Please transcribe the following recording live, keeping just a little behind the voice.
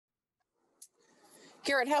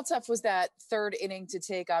Gerrit, how tough was that third inning to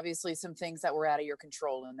take? Obviously, some things that were out of your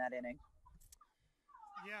control in that inning.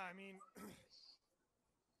 Yeah, I mean,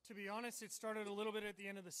 to be honest, it started a little bit at the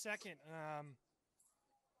end of the second.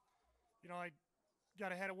 I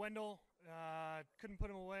got ahead of Wendell, couldn't put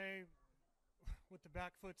him away with the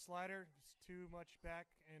back foot slider. It was too much back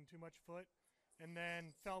and too much foot. And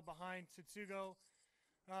then fell behind Tsutsugo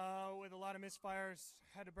with a lot of misfires,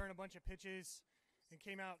 had to burn a bunch of pitches, and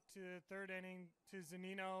came out to the third inning to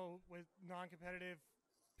Zanino with non-competitive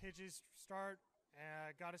pitches start.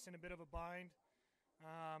 Got us in a bit of a bind.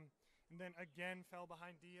 And then again fell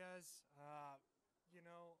behind Diaz.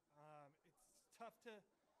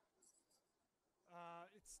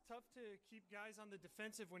 It's tough to keep guys on the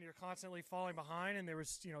defensive when you're constantly falling behind, and there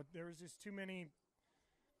was just too many.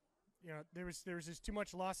 There was just too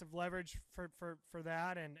much loss of leverage for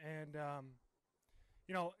that, and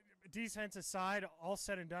defense aside, all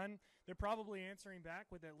said and done, they're probably answering back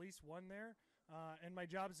with at least one there. And my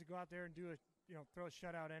job is to go out there and throw a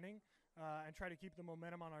shutout inning and try to keep the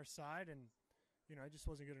momentum on our side, and it just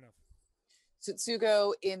wasn't good enough.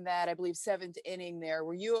 Tsutsugo in that, I believe, seventh inning there.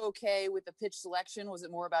 Were you okay with the pitch selection? Was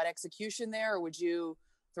it more about execution there, or would you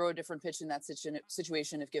throw a different pitch in that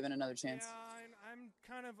situation if given another chance? Yeah, I'm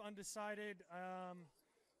kind of undecided. I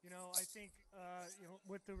think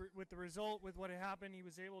with the result, with what had happened, he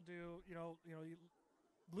was able to he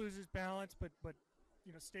lose his balance, but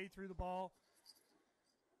stay through the ball.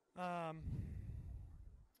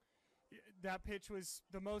 That pitch was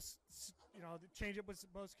the most, the changeup was the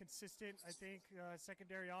most consistent, I think.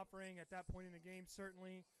 Secondary offering at that point in the game,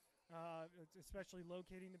 certainly, especially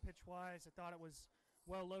locating the pitch wise. I thought it was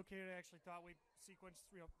well located. I actually thought we sequenced,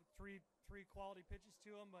 three quality pitches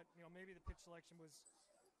to him, but maybe the pitch selection was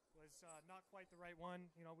not quite the right one.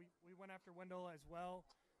 We went after Wendell as well.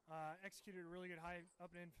 Executed a really good high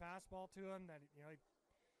up and in fastball to him that he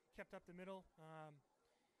kept up the middle.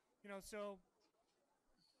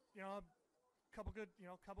 Couple good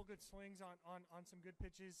swings on some good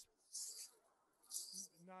pitches.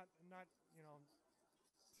 Not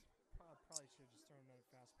probably should have just thrown another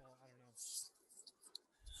fastball. I don't know.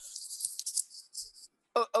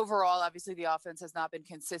 Overall, obviously the offense has not been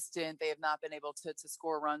consistent. They have not been able to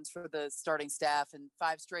score runs for the starting staff, and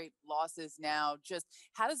 5 straight losses now. Just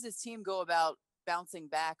how does this team go about bouncing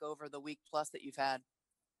back over the week plus that you've had?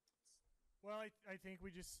 Well, I think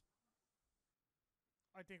we just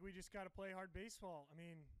got to play hard baseball. I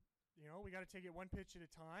mean, we got to take it one pitch at a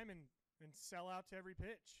time and sell out to every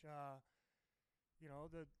pitch. The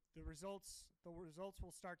results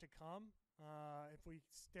will start to come if we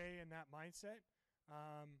stay in that mindset.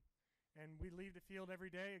 And we leave the field every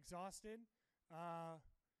day exhausted.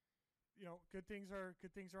 Good things are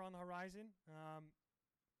on the horizon.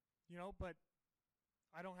 But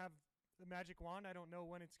I don't have the magic wand. I don't know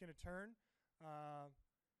when it's going to turn.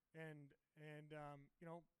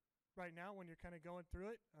 Right now when you're kind of going through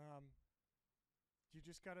it, you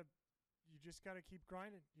just gotta keep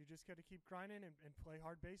grinding. You just got to keep grinding and play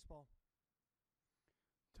hard baseball.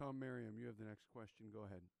 Tom Merriam, you have the next question. Go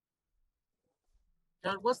ahead.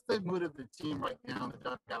 Gerrit, what's the mood of the team right now in the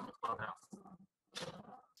dugout in the clubhouse?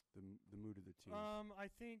 The mood of the team. I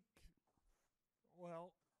think,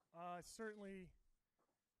 certainly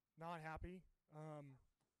not happy.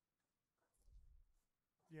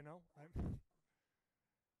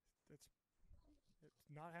 It's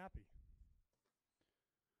not happy.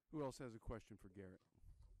 Who else has a question for Gerrit?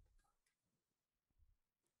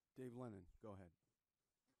 Dave Lennon, go ahead.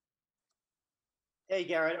 Hey,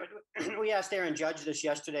 Gerrit, we asked Aaron Judge this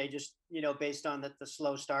yesterday, just, based on the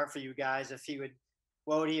slow start for you guys,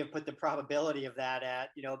 what would he have put the probability of that at,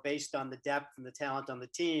 based on the depth and the talent on the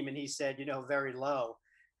team? And he said, very low.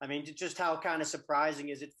 I mean, just how kind of surprising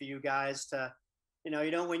is it for you guys to,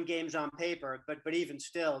 you don't win games on paper, but even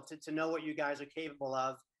still to know what you guys are capable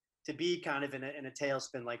of, to be kind of in a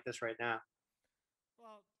tailspin like this right now?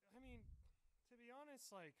 Well, I mean, to be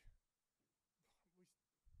honest,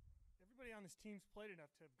 everybody on this team's played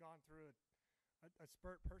enough to have gone through a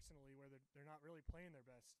spurt personally where they're not really playing their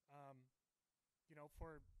best.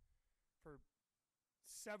 For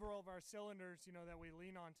several of our cylinders, that we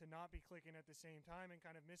lean on to not be clicking at the same time and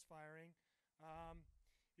kind of misfiring,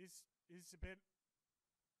 is a bit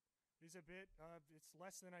it's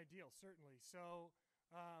less than ideal, certainly. So,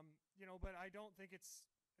 but I don't think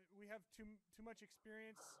we have too much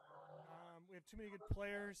experience. We have too many good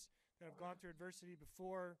players that have gone through adversity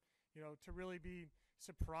before, to really be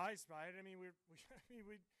surprised by it. I mean,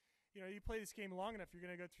 you play this game long enough, you're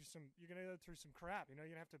gonna go through some crap. You're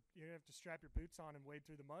gonna have to strap your boots on and wade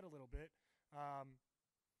through the mud a little bit.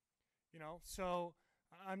 So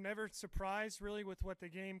I'm never surprised really with what the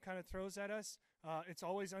game kind of throws at us. It's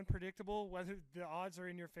always unpredictable whether the odds are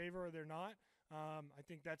in your favor or they're not. I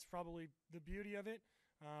think that's probably the beauty of it.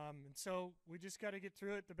 And so we just got to get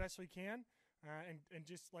through it the best we can. And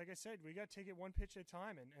just like I said, we got to take it one pitch at a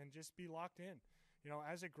time and just be locked in,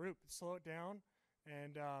 as a group, slow it down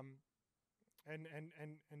and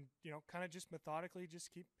kind of just methodically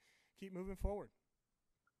just keep moving forward.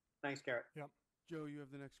 Thanks, Gerrit. Yep. Joe, you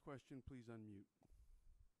have the next question. Please unmute.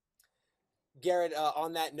 Gerrit,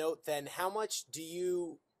 on that note then, how much do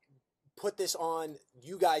you put this on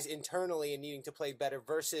you guys internally and needing to play better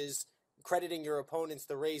versus crediting your opponents,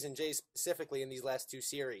 the Rays and Jays specifically, in these last 2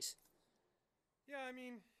 series? Yeah, I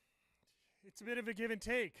mean, it's a bit of a give and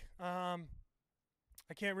take. I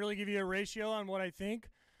can't really give you a ratio on what I think.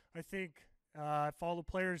 I think if all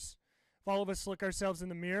of us look ourselves in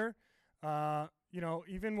the mirror,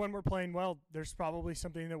 even when we're playing well, there's probably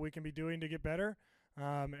something that we can be doing to get better,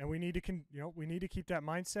 and we need to keep that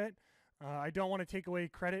mindset. I don't want to take away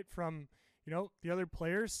credit from the other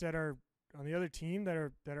players that are on the other team that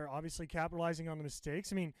are obviously capitalizing on the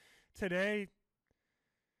mistakes. I mean, today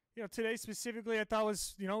specifically, I thought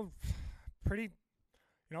was pretty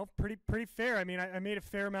fair. I mean, I made a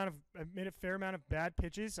fair amount of bad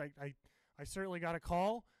pitches. I certainly got a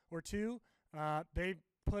call or two. They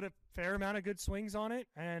put a fair amount of good swings on it,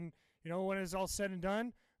 and when it was all said and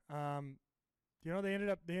done, they ended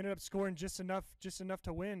up scoring just enough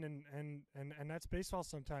to win, and that's baseball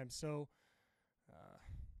sometimes. So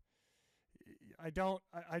I don't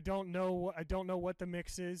know what the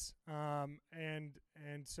mix is, and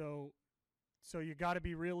so you got to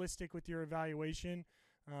be realistic with your evaluation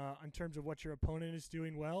in terms of what your opponent is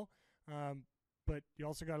doing well, but you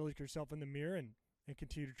also got to look yourself in the mirror and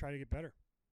continue to try to get better.